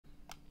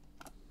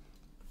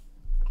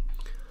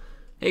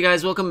Hey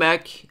guys, welcome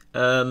back.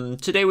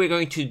 Today we're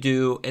going to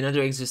do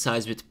another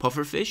exercise with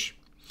pufferfish,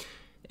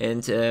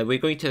 and we're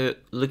going to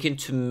look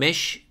into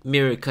mesh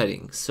mirror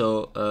cutting.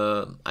 So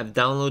I've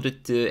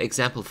downloaded the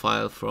example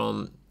file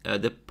from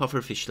the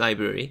pufferfish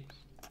library,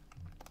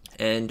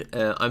 and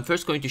I'm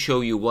first going to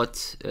show you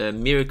what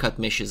mirror cut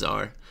meshes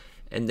are,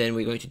 and then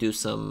we're going to do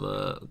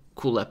some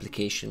cool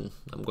application.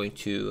 I'm going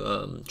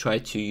to try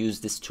to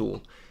use this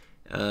tool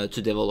to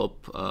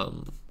develop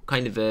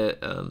kind of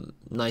a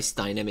nice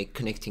dynamic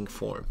connecting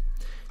form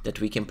that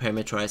we can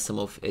parameterize some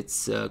of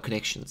its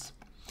connections.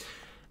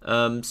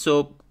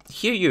 So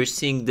here you're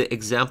seeing the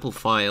example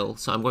file.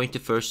 So I'm going to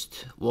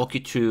first walk you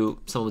through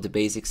some of the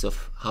basics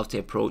of how to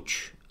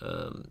approach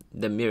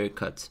the mirror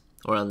cut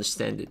or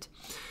understand it.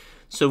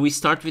 So we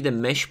start with a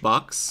mesh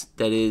box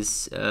that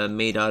is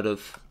made out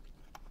of,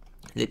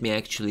 let me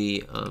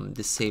actually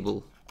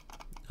disable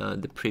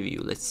the preview.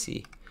 Let's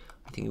see.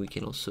 I think we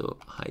can also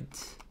hide.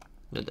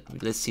 No,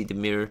 let's see the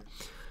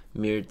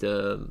mirrored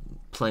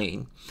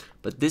plane.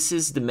 But this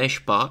is the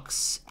mesh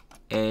box,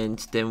 and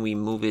then we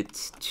move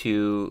it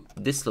to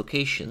this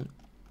location.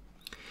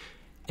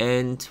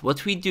 And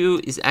what we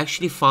do is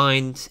actually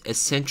find a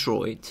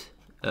centroid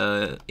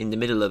in the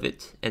middle of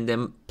it, and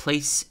then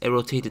place a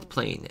rotated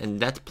plane, and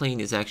that plane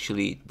is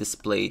actually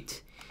displayed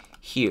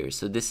here.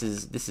 So this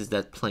is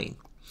that plane,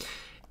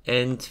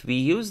 and we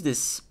use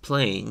this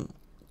plane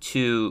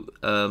to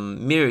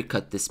mirror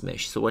cut this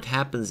mesh. So what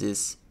happens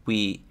is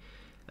we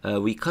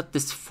cut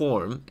this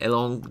form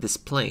along this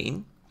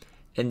plane,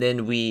 and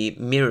then we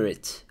mirror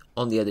it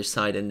on the other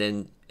side, and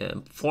then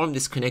form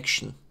this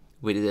connection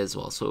with it as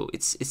well. So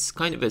it's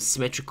kind of a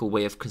symmetrical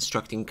way of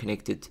constructing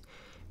connected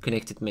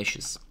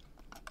meshes.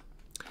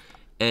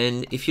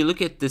 And if you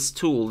look at this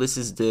tool, this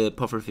is the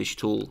pufferfish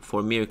tool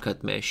for mirror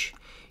cut mesh.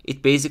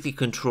 It basically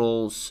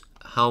controls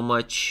how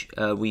much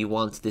we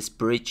want this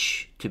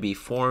bridge to be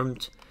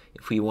formed.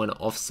 If we want to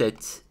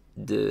offset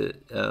the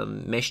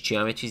mesh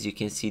geometries, you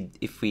can see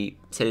if we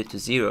set it to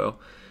 0,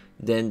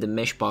 then the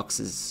mesh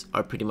boxes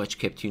are pretty much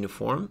kept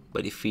uniform,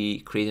 but if we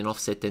create an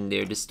offset, then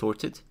they're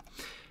distorted.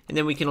 And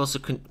then we can also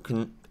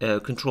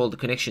control the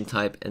connection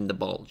type and the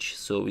bulge,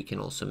 so we can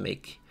also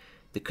make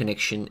the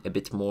connection a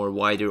bit more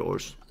wider or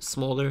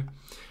smaller.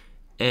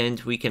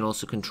 And we can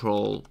also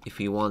control if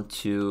we want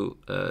to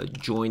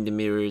join the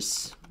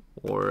mirrors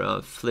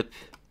or flip.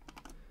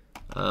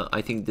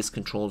 I think this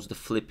controls the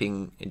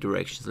flipping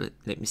directions.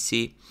 Let me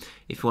see.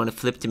 If you want to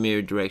flip the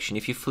mirror direction,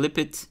 if you flip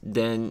it,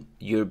 then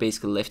you're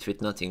basically left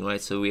with nothing,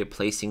 right? So we are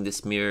placing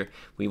this mirror.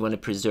 We want to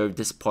preserve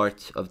this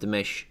part of the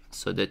mesh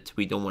so that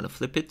we don't want to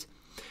flip it.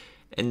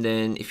 And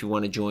then if you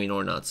want to join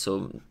or not.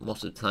 So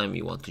most of the time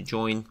you want to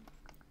join.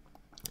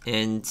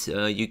 And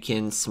you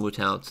can smooth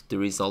out the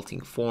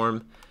resulting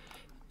form.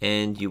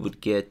 And you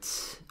would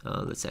get,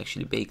 let's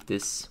actually bake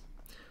this.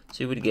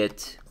 So you would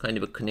get kind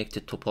of a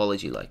connected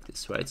topology like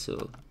this, right?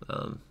 So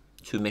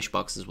two mesh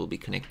boxes will be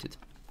connected.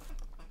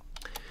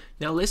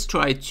 Now let's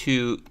try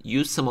to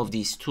use some of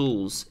these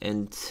tools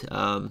and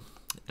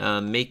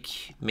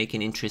make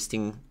an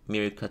interesting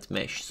mirror cut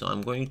mesh. So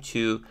I'm going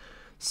to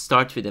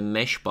start with a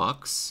mesh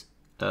box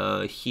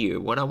here.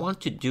 What I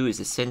want to do is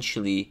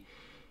essentially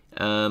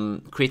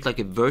create like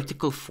a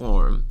vertical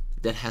form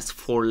that has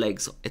 4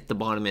 legs at the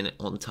bottom and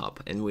on top,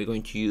 and we're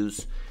going to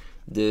use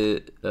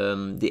the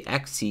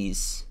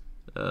axes,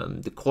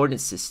 the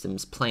coordinate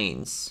systems,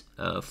 planes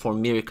for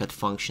mirror cut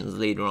functions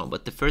later on.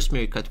 But the first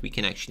mirror cut, we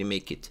can actually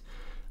make it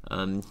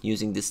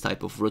using this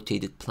type of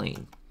rotated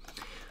plane.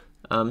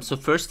 So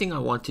first thing I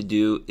want to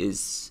do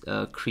is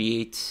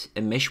create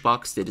a mesh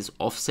box that is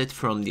offset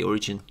from the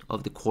origin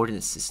of the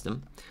coordinate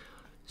system.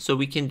 So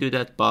we can do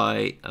that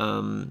by,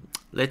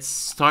 let's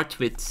start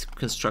with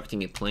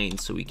constructing a plane.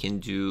 So we can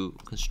do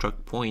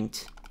construct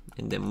point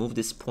and then move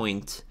this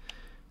point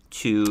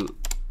to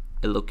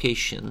a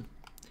location.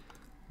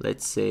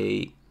 Let's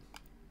say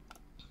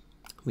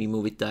we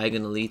move it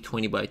diagonally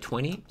 20 by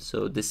 20.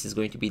 So this is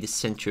going to be the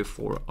center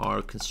for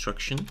our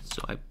construction.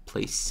 So I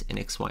place an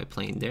XY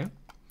plane there.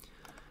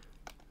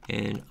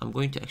 And I'm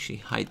going to actually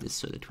hide this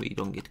so that we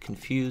don't get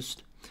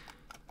confused.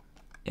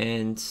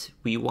 And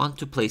we want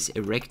to place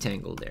a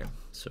rectangle there.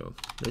 So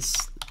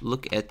let's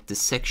look at the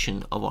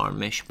section of our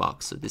mesh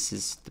box. So this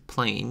is the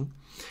plane.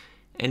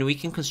 And we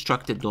can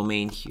construct a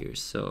domain here.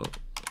 So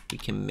we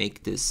can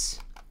make this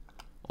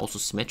also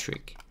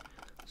symmetric.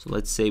 So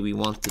let's say we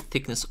want the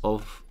thickness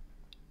of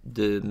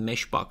the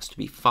mesh box to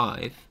be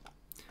 5.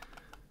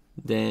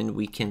 Then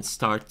we can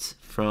start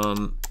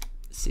from,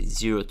 say,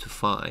 0 to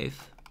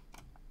 5.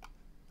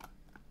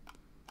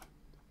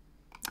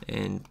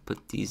 And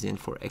put these in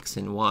for X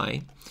and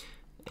Y.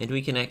 And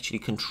we can actually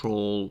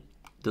control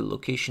the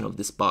location of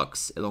this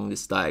box along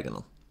this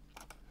diagonal.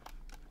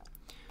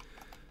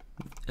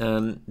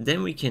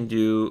 Then we can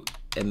do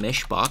a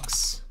mesh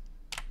box.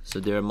 So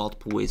there are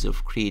multiple ways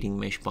of creating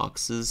mesh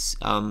boxes.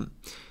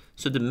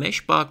 So the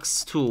mesh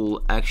box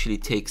tool actually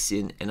takes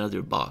in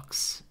another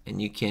box,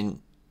 and you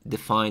can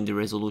define the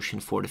resolution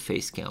for the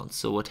face count.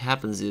 So what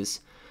happens is,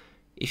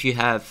 if you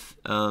have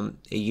a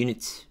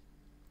unit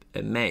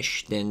a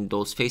mesh, then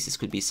those faces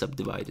could be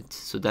subdivided.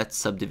 So that's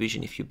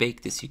subdivision. If you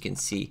bake this, you can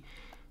see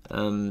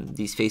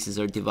these faces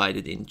are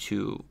divided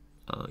into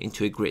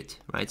a grid,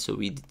 right? So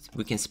we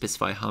can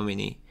specify how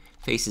many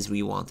faces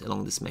we want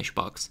along this mesh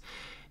box.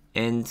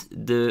 And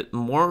the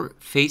more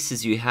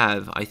faces you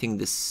have, I think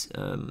this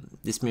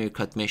mirror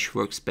cut mesh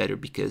works better,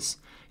 because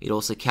it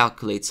also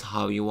calculates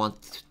how you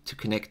want to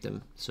connect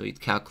them. So it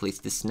calculates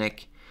this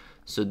neck.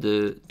 So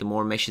the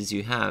more meshes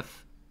you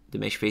have, the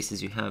mesh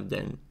faces you have,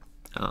 then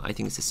I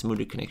think it's a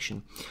smoother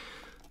connection.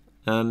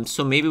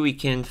 So maybe we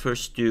can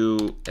first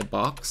do a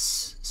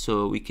box.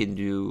 So we can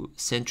do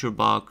center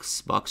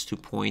box, box to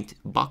point,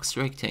 box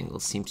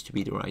rectangle seems to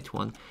be the right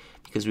one,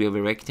 because we have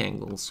a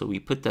rectangle. So we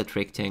put that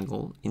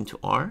rectangle into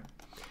R,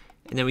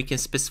 and then we can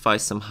specify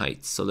some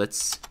height. So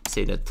let's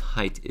say that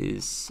height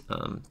is,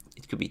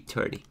 it could be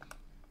 30,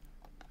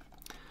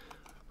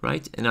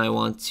 right? And I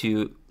want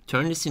to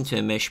turn this into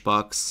a mesh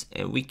box,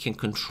 and we can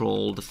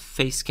control the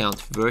face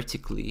count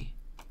vertically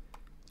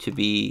to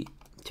be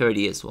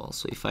 30 as well.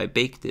 So if I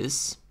bake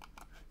this,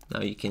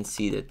 now you can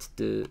see that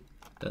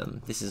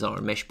this is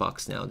our mesh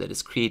box now that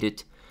is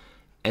created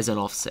as an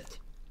offset.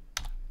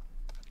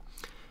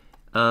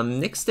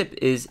 Next step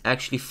is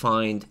actually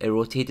find a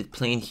rotated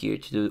plane here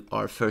to do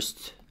our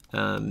first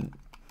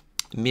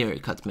mirror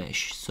cut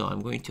mesh. So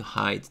I'm going to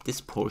hide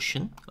this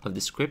portion of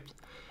the script,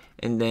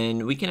 and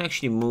then we can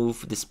actually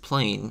move this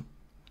plane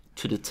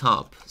to the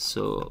top.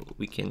 So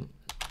we can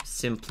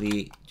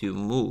simply do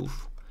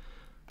move,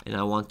 and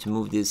I want to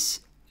move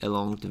this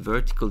along the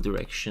vertical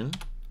direction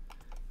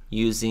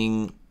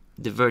using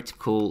the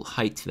vertical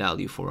height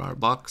value for our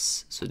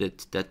box, so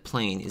that that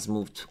plane is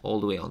moved all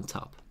the way on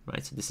top.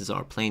 Right, so this is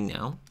our plane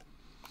now,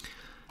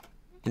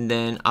 and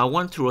then I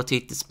want to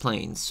rotate this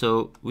plane.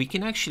 So we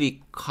can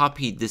actually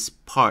copy this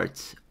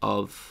part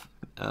of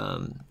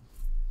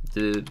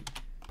the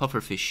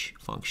pufferfish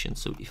function.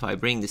 So if I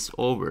bring this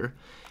over,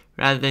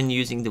 rather than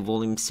using the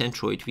volume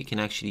centroid, we can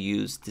actually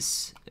use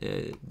this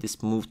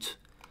this moved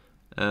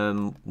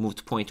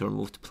point or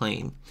moved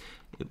plane.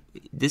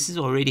 This is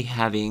already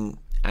having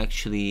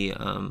actually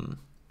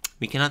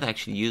we cannot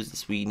actually use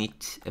this. We need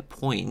a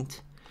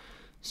point.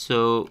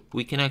 So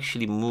we can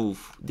actually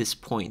move this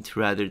point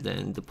rather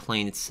than the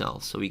plane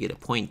itself. So we get a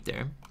point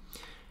there.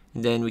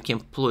 And then we can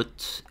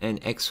put an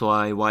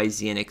XY,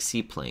 YZ, and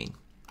XZ plane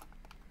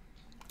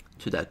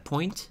to that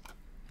point.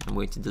 I'm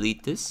going to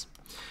delete this.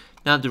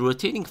 Now the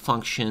rotating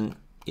function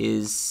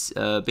is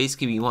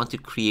basically we want to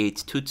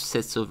create two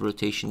sets of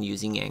rotation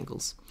using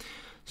angles.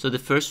 So the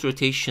first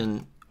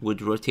rotation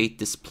would rotate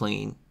this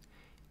plane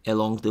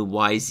along the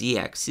YZ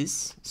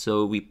axis.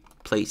 So we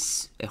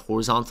place a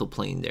horizontal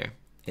plane there.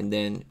 And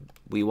then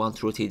we want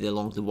to rotate it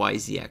along the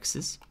YZ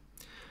axis.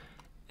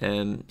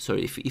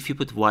 Sorry, if you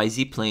put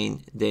YZ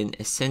plane, then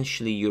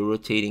essentially you're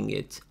rotating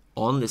it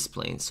on this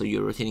plane. So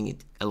you're rotating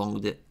it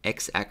along the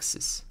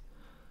x-axis,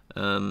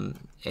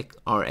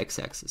 our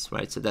x-axis,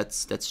 right? So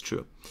that's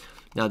true.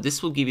 Now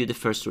this will give you the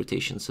first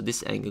rotation. So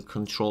this angle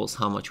controls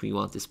how much we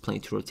want this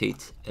plane to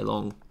rotate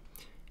along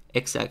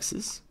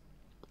x-axis.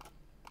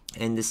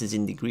 And this is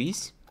in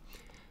degrees.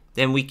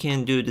 Then we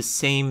can do the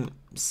same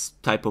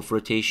type of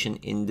rotation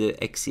in the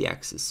XZ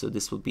axis. So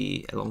this will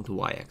be along the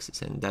Y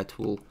axis, and that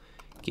will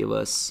give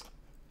us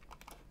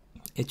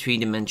a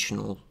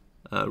three-dimensional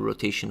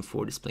rotation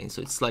for this plane.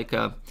 So it's like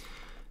a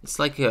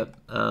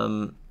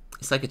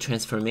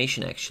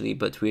transformation actually,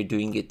 but we're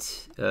doing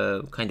it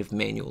kind of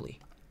manually,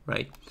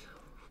 right?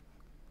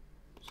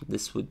 So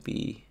this would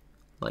be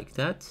like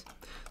that.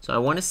 So I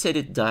want to set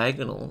it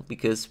diagonal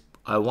because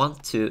I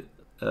want to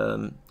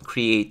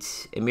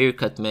create a mirror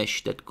cut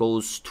mesh that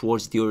goes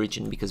towards the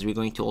origin, because we're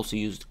going to also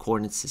use the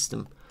coordinate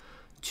system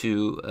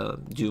to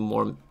do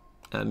more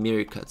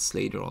mirror cuts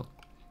later on.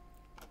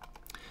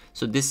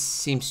 So this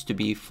seems to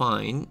be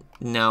fine.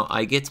 Now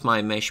I get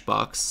my mesh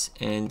box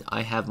and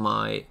I have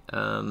my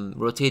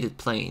rotated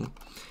plane.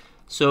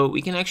 So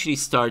we can actually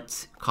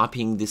start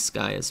copying this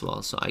guy as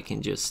well. So I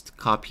can just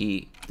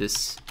copy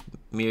this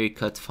mirror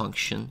cut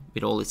function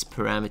with all its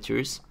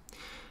parameters.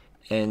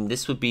 And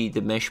this would be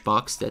the mesh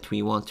box that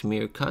we want to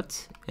mirror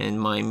cut, and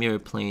my mirror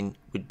plane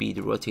would be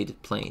the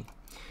rotated plane.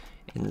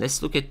 And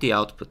let's look at the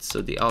output.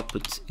 So the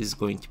output is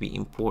going to be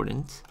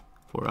important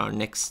for our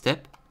next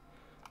step.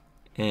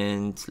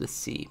 And let's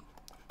see.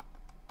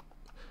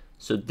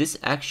 So this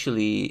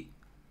actually,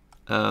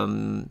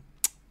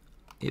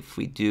 if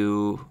we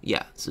do,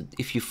 yeah, so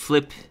if you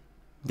flip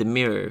the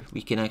mirror,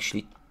 we can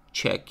actually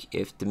check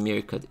if the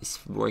mirror cut is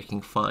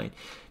working fine.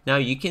 Now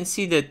you can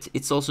see that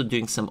it's also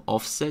doing some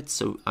offset,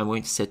 so I'm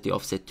going to set the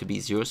offset to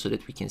be 0 so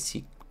that we can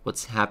see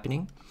what's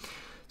happening.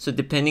 So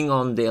depending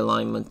on the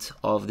alignment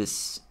of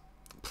this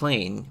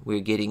plane, we're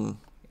getting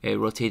a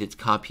rotated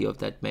copy of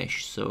that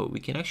mesh. So we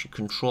can actually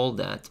control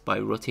that by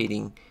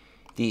rotating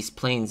these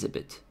planes a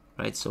bit,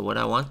 right? So what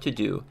I want to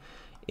do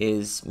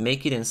is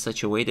make it in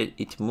such a way that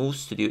it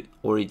moves to the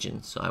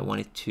origin. So I want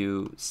it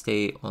to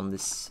stay on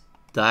this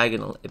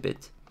diagonal a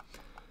bit.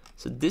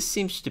 So this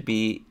seems to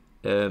be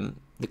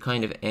the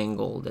kind of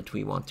angle that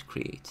we want to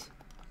create.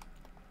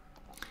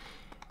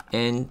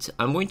 And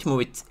I'm going to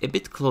move it a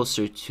bit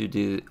closer to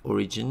the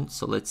origin.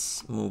 So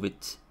let's move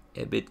it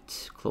a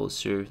bit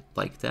closer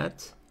like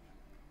that.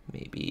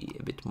 Maybe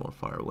a bit more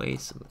far away.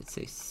 So let's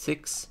say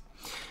 6.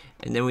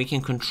 And then we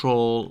can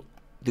control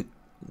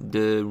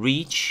the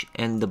reach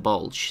and the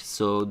bulge.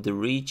 So the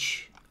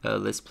reach,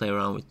 let's play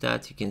around with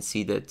that. You can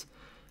see that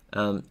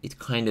it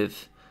kind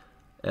of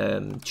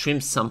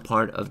trims some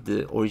part of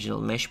the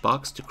original mesh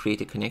box to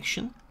create a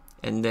connection.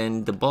 And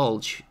then the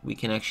bulge, we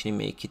can actually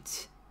make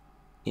it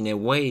in a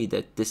way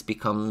that this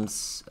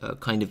becomes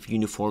kind of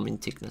uniform in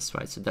thickness,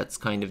 right? So that's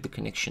kind of the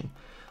connection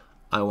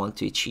I want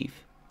to achieve.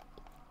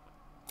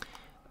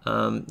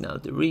 Now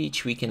the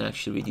reach, we can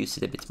actually reduce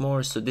it a bit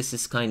more. So this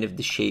is kind of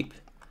the shape,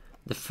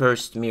 the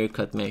first mirror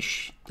cut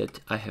mesh that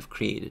I have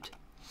created.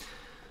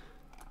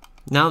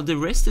 Now the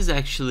rest is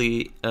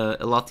actually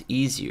a lot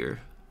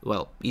easier.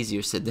 Well,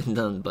 easier said than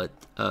done, but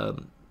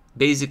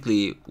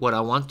basically what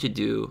I want to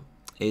do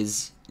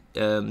is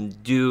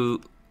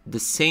do the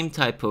same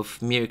type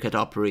of mirror cut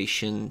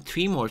operation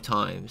 3 more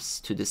times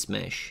to this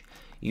mesh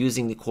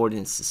using the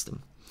coordinate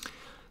system.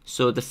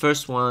 So the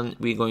first one,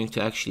 we're going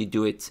to actually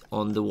do it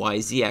on the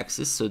YZ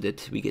axis so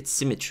that we get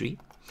symmetry.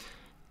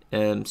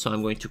 So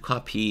I'm going to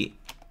copy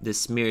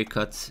this mirror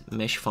cut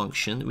mesh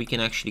function. We can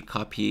actually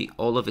copy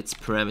all of its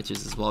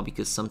parameters as well,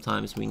 because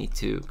sometimes we need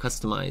to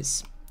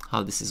customize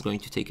how this is going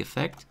to take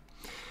effect.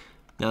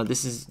 Now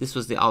this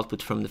was the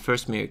output from the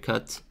first mirror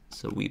cut.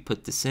 So we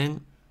put this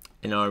in,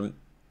 and our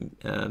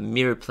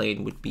mirror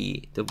plane would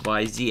be the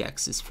YZ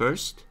axis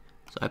first.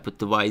 So I put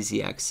the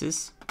YZ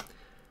axis,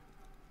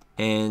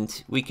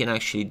 and we can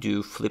actually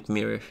do flip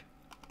mirror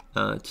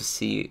to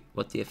see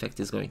what the effect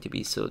is going to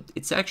be. So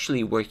it's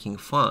actually working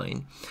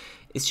fine.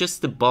 It's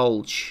just the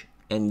bulge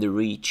and the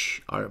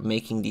reach are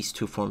making these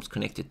two forms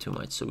connected too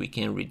much. So we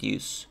can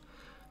reduce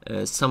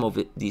some of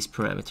these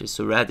parameters.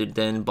 So rather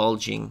than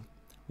bulging,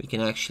 we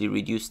can actually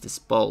reduce this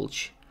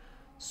bulge,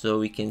 so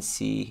we can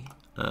see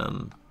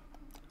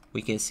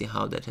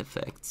how that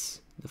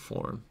affects the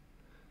form.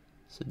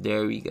 So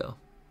there we go.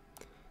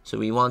 So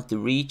we want the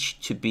reach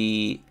to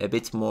be a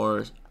bit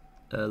more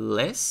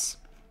less,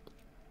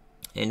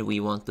 and we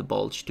want the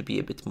bulge to be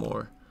a bit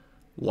more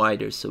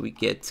wider, so we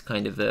get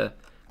kind of a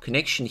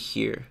connection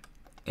here,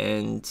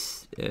 and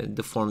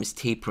the form is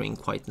tapering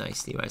quite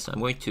nicely, right? So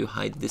I'm going to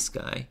hide this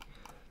guy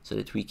so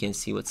that we can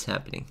see what's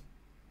happening.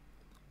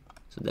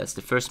 So that's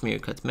the first mirror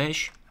cut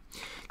mesh.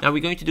 Now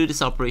we're going to do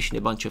this operation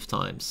a bunch of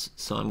times.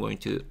 So I'm going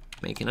to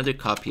make another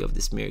copy of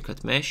this mirror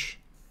cut mesh,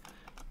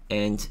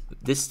 and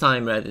this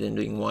time, rather than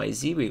doing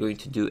YZ, we're going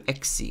to do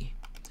XZ,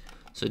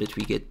 so that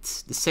we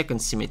get the second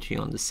symmetry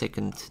on the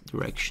second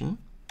direction.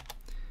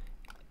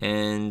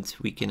 And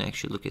we can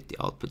actually look at the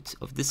output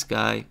of this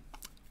guy,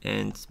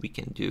 and we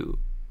can do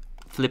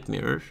flip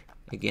mirror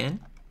again.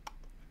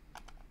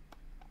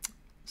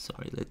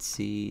 Sorry, let's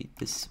see,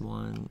 this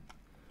one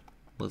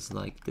was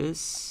like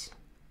this.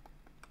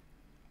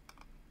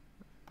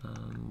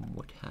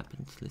 What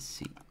happened? Let's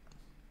see.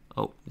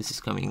 Oh, this is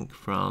coming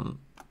from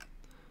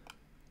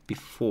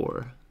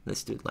before.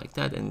 Let's do it like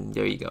that, and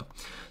there you go.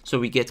 So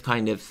we get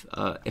kind of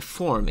a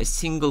form, a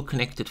single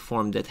connected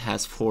form that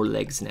has 4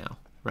 legs now,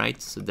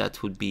 right? So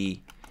that would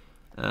be,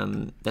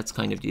 that's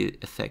kind of the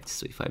effect.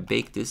 So if I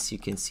bake this, you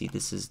can see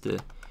this is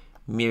the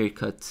mirror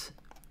cut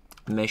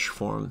mesh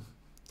form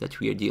that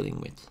we are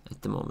dealing with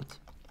at the moment.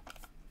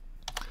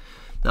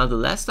 Now the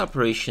last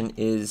operation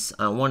is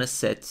I want to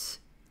set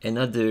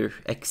another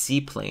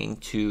XZ plane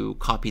to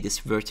copy this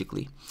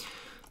vertically.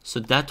 So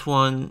that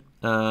one,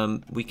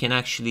 we can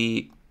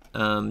actually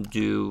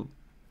do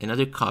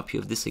another copy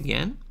of this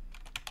again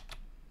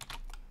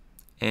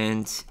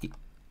and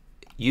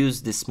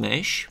use this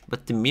mesh,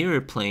 but the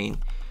mirror plane,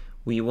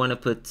 we want to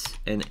put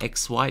an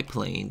XY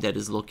plane that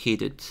is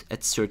located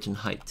at certain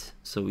height.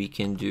 So we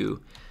can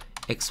do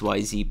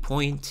XYZ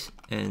point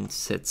and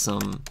set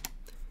some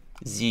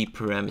Z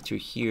parameter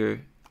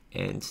here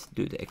and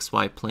do the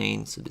XY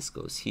plane. So this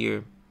goes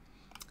here.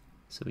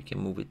 So we can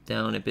move it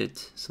down a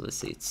bit. So let's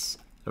say it's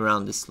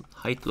around this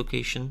height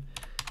location.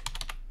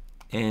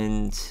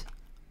 And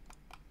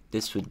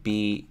this would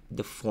be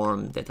the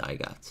form that I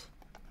got,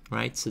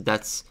 right? So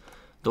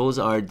those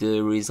are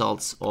the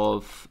results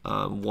of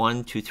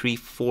 1, 2, 3,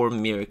 4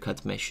 mirror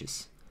cut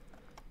meshes.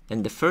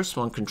 And the first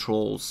one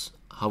controls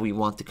how we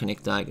want to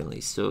connect diagonally.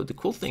 So the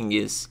cool thing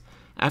is,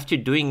 after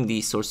doing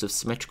these sorts of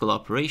symmetrical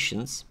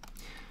operations,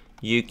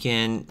 you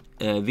can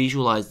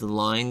visualize the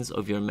lines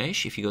of your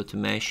mesh. If you go to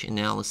Mesh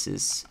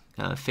Analysis,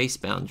 Face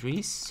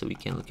Boundaries, so we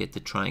can look at the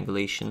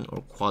triangulation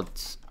or quad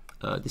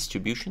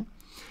distribution.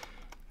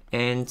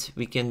 And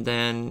we can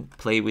then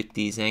play with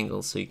these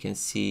angles so you can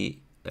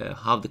see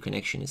how the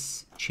connection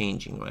is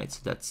changing, right? So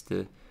that's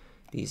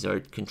these are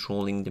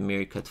controlling the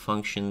mirror cut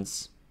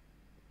functions.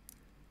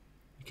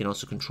 We can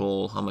also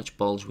control how much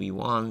bulge we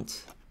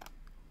want.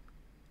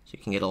 So you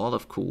can get a lot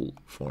of cool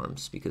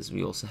forms because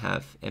we also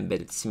have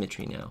embedded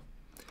symmetry now.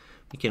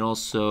 We can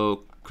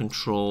also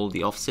control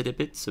the offset a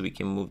bit, so we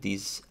can move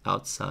these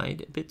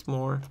outside a bit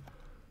more.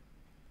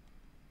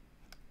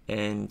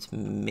 And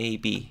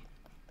maybe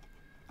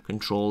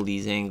control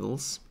these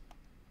angles.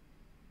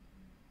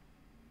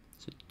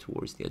 So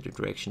towards the other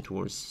direction,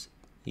 towards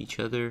each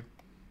other.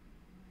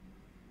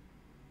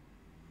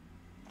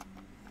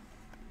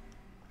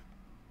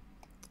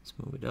 Let's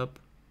move it up.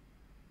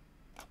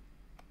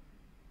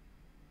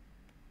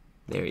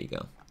 There you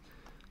go.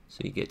 So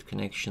you get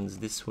connections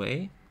this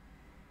way.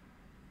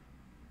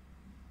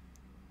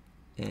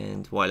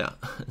 And voila.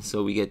 So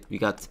we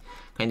got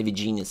kind of a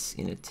genus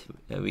in it.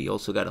 We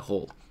also got a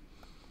hole.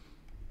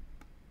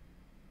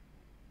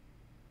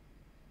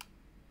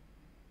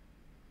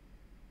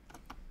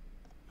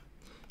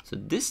 So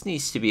this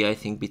needs to be, I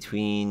think,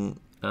 between,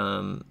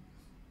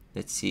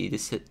 let's see,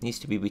 this needs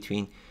to be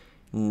between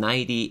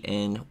 90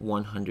 and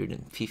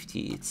 150,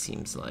 it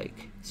seems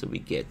like. So we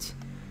get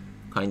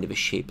kind of a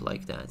shape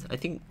like that. I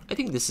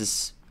think this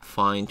is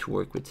fine to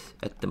work with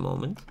at the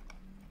moment.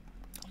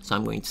 So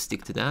I'm going to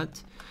stick to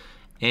that.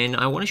 And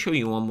I want to show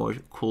you one more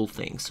cool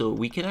thing. So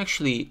we can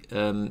actually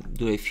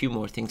do a few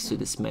more things to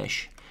this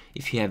mesh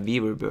if you have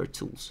weaverbird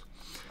tools.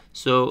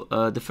 So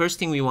the first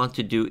thing we want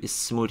to do is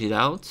smooth it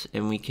out,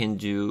 and we can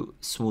do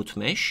smooth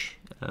mesh.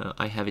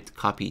 I have it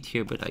copied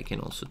here, but I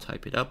can also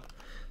type it up.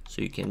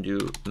 So you can do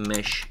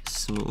mesh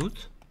smooth.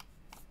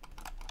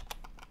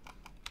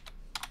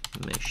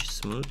 Mesh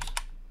smooth.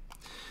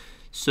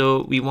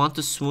 So we want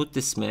to smooth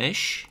this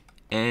mesh,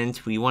 and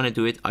we want to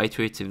do it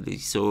iteratively.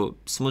 So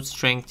smooth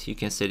strength, you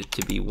can set it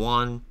to be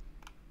 1.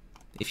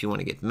 If you want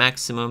to get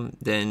maximum,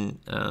 then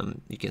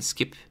you can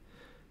skip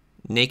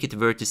naked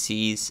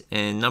vertices,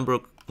 and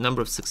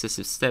number of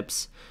successive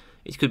steps.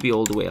 It could be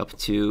all the way up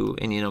to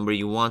any number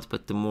you want,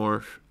 but the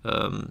more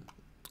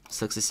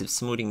successive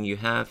smoothing you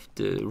have,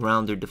 the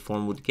rounder the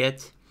form would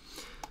get.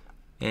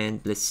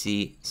 And let's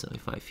see, so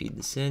if I feed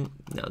this in,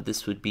 now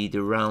this would be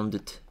the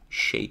rounded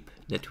shape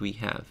that we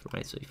have,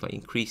 right? So if I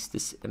increase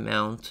this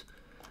amount,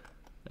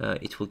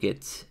 it will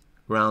get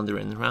rounder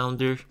and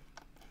rounder.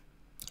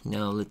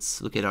 Now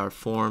let's look at our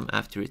form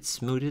after it's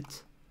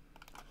smoothed.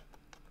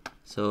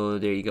 So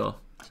there you go.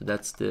 So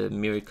that's the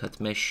mirror cut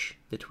mesh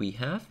that we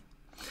have.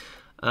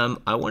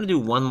 I want to do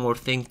one more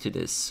thing to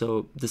this.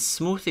 So the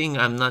smoothing,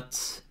 I'm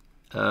not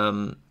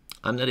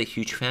a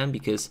huge fan,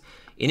 because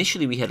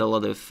initially we had a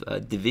lot of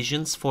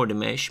divisions for the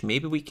mesh.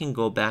 Maybe we can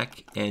go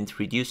back and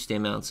reduce the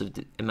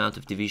amount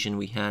of division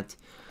we had.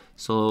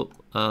 So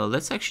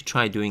let's actually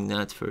try doing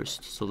that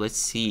first. So let's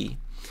see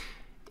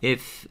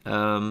if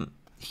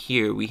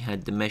here we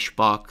had the mesh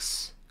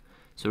box.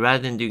 So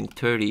rather than doing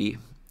 30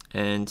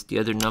 and the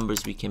other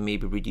numbers, we can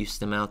maybe reduce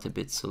them out a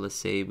bit. So let's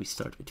say we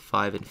start with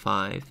 5 and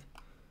 5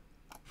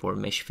 for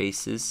mesh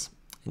faces.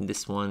 In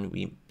this one,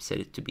 we set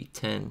it to be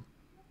 10.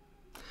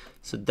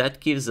 So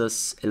that gives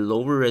us a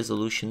lower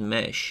resolution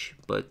mesh,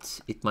 but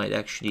it might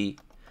actually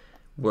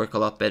work a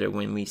lot better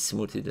when we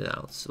smooth it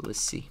out. So let's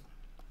see.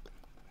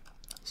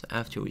 So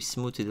after we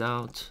smooth it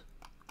out,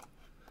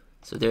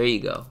 so there you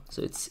go.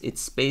 So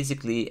it's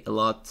basically a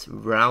lot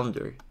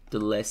rounder the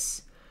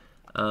less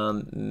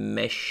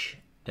mesh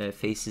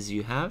faces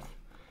you have.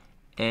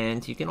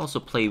 And you can also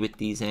play with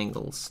these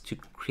angles to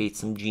create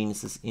some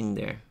genuses in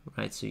there,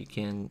 right? So you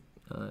can,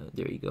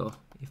 there you go.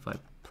 If I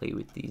play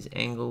with these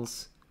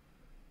angles,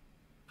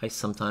 I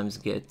sometimes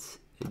get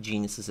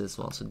genuses as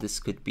well. So this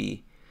could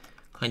be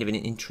kind of an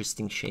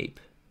interesting shape.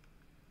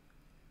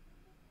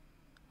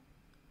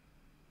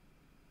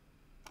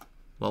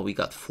 Well, we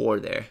got 4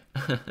 there.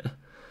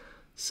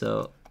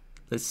 So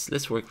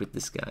let's work with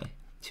this guy,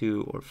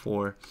 2 or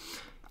 4.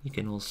 You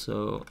can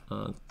also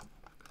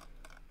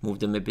move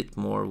them a bit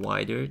more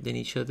wider than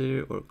each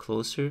other or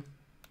closer.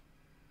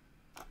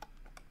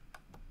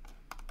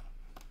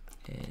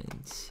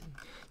 And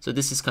so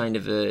this is kind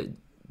of a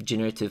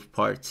generative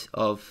part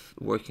of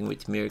working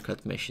with mirror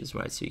cut meshes,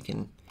 right? So you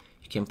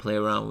can play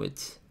around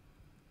with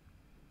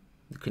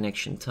the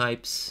connection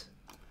types.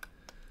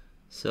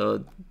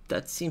 So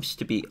that seems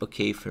to be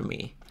okay for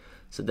me.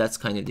 So that's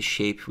kind of the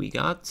shape we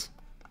got.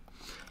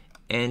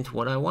 And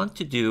what I want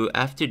to do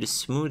after the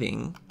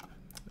smoothing,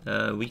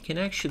 we can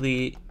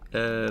actually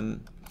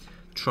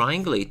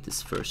triangulate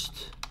this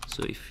first.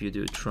 So if you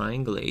do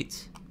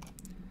triangulate,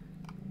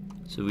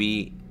 so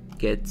we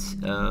get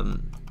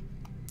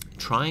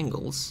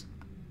triangles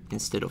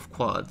instead of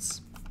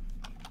quads.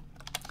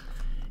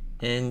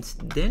 And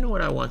then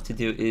what I want to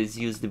do is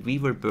use the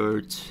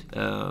weaverbird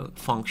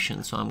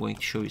function. So I'm going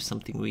to show you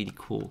something really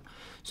cool.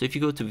 So if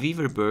you go to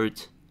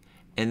weaverbird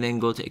and then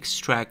go to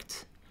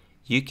extract,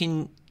 you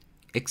can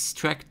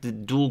extract the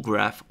dual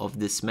graph of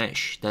this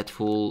mesh that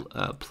will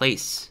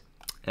place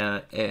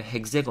a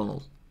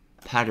hexagonal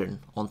pattern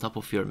on top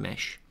of your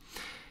mesh.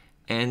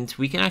 And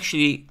we can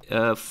actually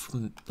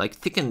like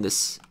thicken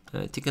this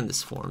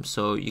form,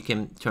 so you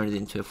can turn it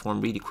into a form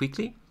really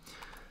quickly.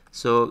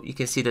 So you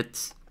can see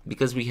that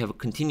because we have a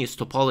continuous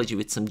topology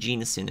with some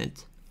genus in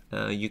it,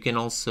 you can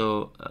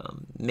also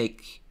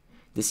make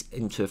this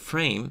into a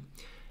frame,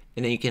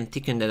 and then you can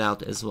thicken that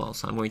out as well.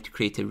 So I'm going to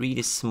create a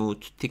really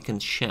smooth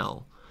thickened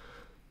shell.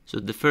 So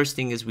the first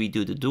thing is we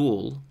do the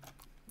dual.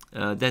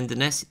 Then the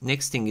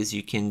next thing is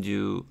you can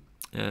do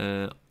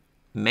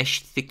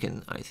mesh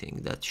thicken. I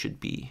think that should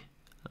be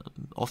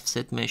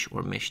offset mesh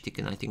or mesh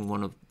thicken. I think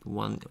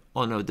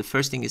oh no, the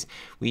first thing is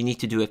we need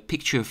to do a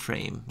picture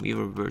frame,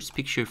 weaverbird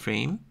picture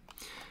frame,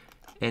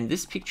 and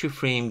this picture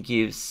frame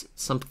gives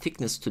some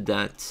thickness to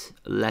that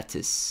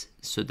lattice.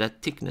 So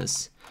that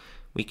thickness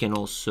we can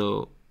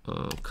also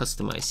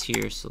customize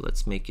here. So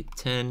let's make it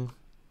 10.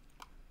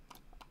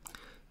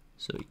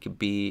 So it could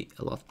be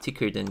a lot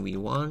thicker than we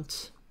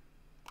want.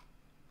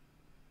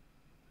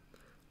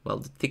 Well,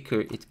 the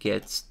thicker it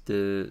gets,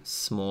 the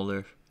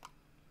smaller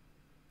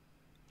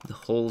the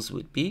holes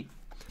would be.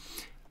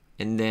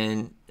 And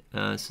then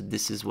so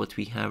this is what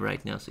we have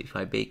right now. So if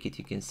I bake it,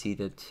 you can see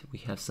that we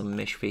have some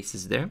mesh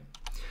faces there.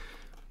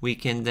 We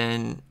can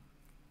then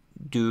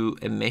do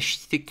a mesh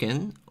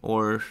thicken,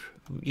 or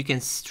you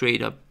can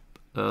straight up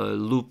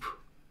loop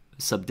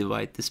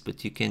subdivide this,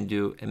 but you can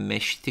do a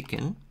mesh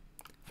thicken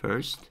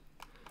first.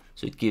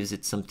 So it gives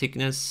it some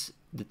thickness.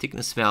 The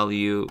thickness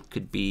value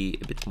could be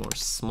a bit more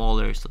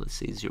smaller, so let's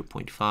say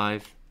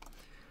 0.5.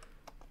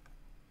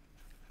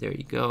 There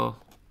you go.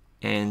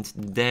 And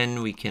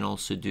then we can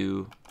also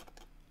do,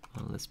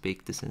 let's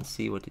bake this and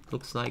see what it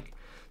looks like.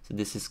 So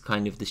this is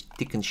kind of the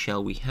thickened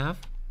shell we have.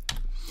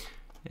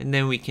 And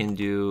then we can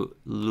do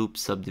loop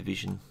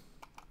subdivision.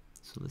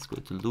 So let's go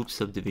to loop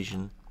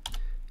subdivision,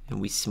 and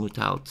we smooth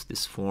out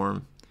this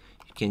form.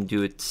 You can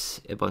do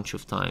it a bunch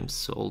of times,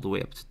 so all the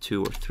way up to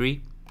 2 or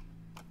 3.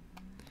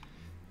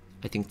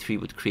 I think 3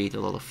 would create a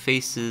lot of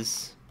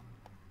faces.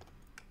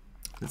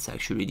 Let's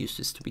actually reduce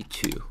this to be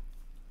 2.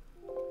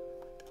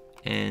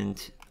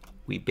 And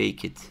we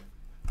bake it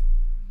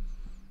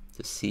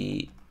to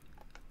see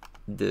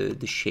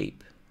the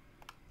shape,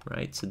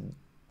 right? So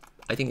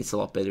I think it's a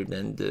lot better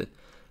than the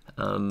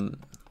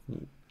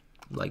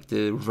like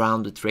the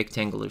rounded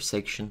rectangular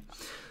section.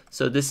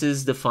 So this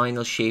is the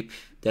final shape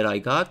that I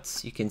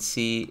got. You can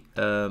see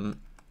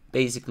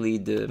basically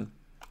the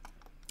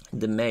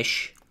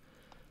mesh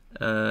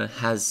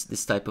has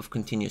this type of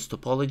continuous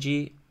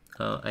topology.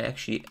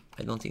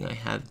 I don't think I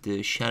have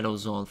the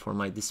shadows on for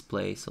my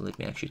display, so let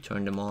me actually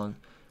turn them on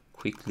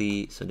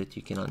quickly so that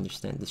you can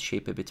understand the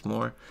shape a bit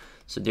more.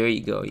 So there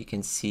you go. You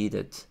can see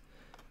that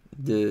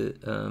the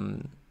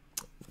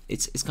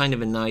it's kind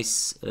of a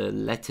nice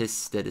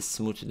lattice that is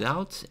smoothed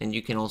out, and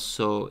you can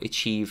also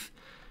achieve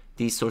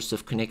these sorts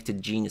of connected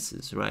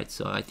genuses, right?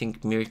 So I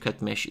think mirror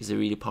cut mesh is a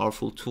really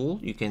powerful tool.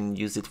 You can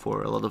use it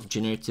for a lot of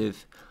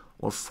generative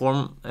or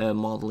form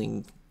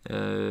modeling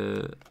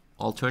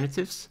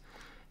alternatives,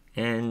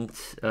 and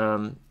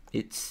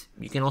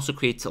you can also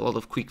create a lot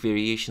of quick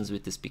variations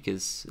with this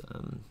because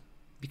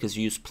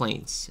you use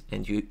planes,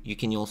 and you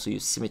can also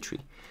use symmetry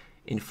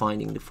in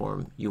finding the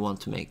form you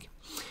want to make.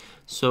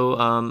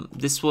 So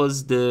this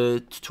was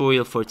the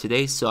tutorial for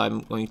today. So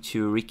I'm going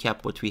to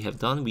recap what we have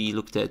done. We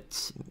looked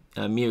at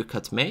mirror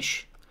cut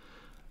mesh,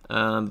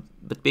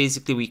 but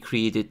basically we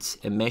created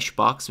a mesh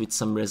box with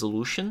some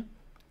resolution,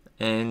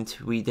 and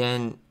we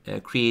then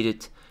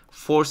created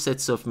 4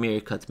 sets of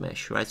mirror cut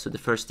mesh, right? So the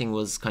first thing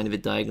was kind of a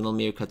diagonal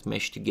mirror cut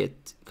mesh to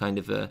get kind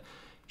of a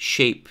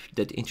shape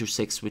that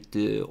intersects with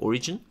the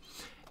origin.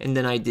 And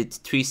then I did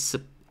 3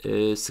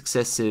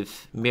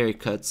 successive mirror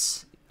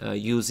cuts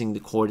using the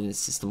coordinate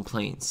system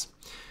planes.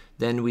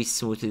 Then we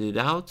smoothed it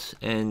out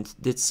and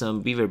did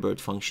some weaverbird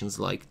functions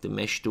like the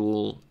mesh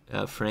tool,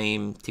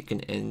 frame,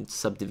 thicken, and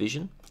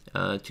subdivision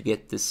to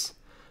get this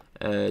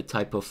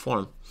type of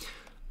form.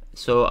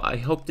 So I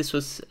hope this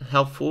was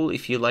helpful.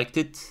 If you liked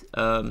it,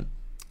 I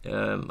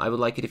would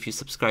like it if you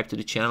subscribe to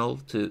the channel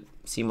to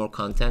see more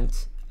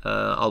content.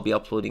 I'll be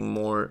uploading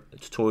more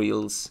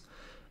tutorials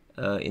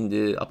in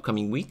the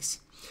upcoming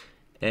weeks.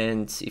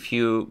 And if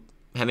you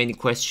have any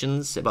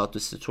questions about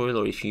this tutorial,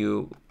 or if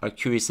you are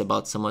curious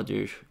about some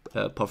other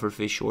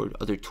pufferfish or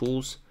other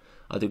tools,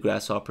 other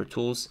Grasshopper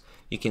tools,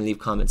 you can leave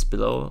comments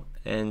below.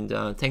 And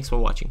thanks for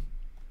watching.